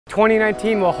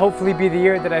2019 will hopefully be the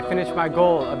year that I finish my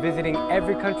goal of visiting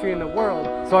every country in the world,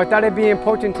 so I thought it'd be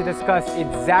important to discuss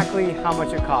exactly how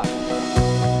much it costs.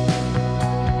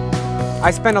 I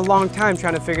spent a long time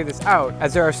trying to figure this out,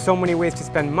 as there are so many ways to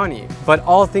spend money, but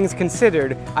all things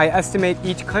considered, I estimate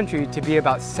each country to be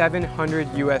about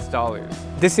 $700 US.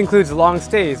 This includes long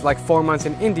stays like 4 months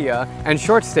in India and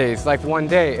short stays like 1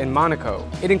 day in Monaco.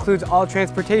 It includes all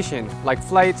transportation like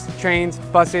flights, trains,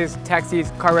 buses, taxis,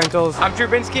 car rentals. I'm Drew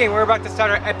Binsky and we're about to start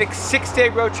our epic 6-day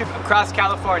road trip across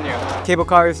California. Cable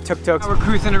cars, tuk-tuks. We're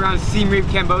cruising around Siem Reap,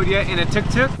 Cambodia in a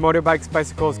tuk-tuk. Motorbikes,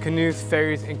 bicycles, canoes,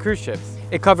 ferries, and cruise ships.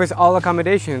 It covers all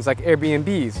accommodations like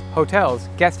Airbnbs, hotels,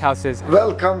 guest houses.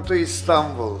 Welcome to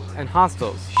Istanbul. And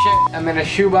hostels. Shit, I'm in a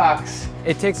shoebox.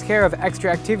 It takes care of extra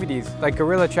activities like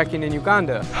gorilla trekking in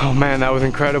Uganda. Oh man, that was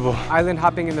incredible. Island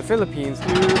hopping in the Philippines.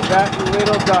 Dude, that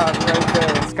little dog right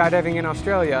there. Skydiving in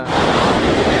Australia.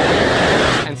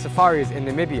 And safaris in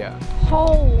Namibia.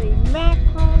 Holy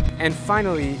mackerel. And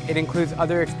finally, it includes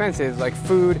other expenses like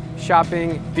food,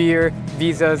 shopping, beer,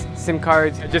 visas, SIM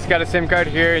cards. I just got a SIM card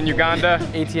here in Uganda,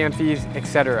 ATM fees,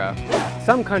 etc.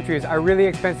 Some countries are really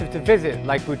expensive to visit,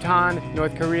 like Bhutan,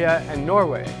 North Korea, and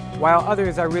Norway, while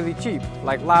others are really cheap,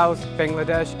 like Laos,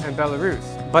 Bangladesh, and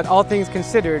Belarus. But all things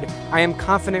considered, I am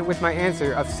confident with my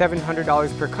answer of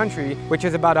 $700 per country, which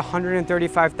is about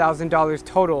 $135,000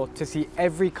 total to see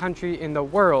every country in the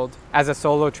world as a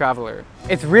solo traveler.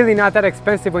 It's really not that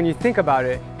expensive when you think about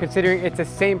it, considering it's the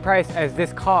same price as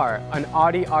this car, an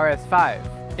Audi RS5.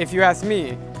 If you ask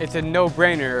me, it's a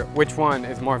no-brainer which one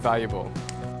is more valuable.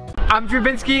 I'm Drew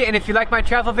Binsky, and if you like my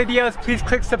travel videos, please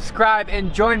click subscribe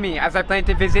and join me as I plan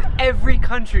to visit every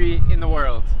country in the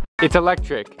world. It's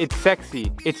electric, it's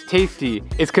sexy, it's tasty,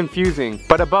 it's confusing,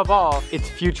 but above all, it's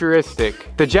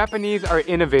futuristic. The Japanese are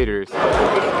innovators.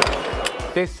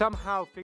 They somehow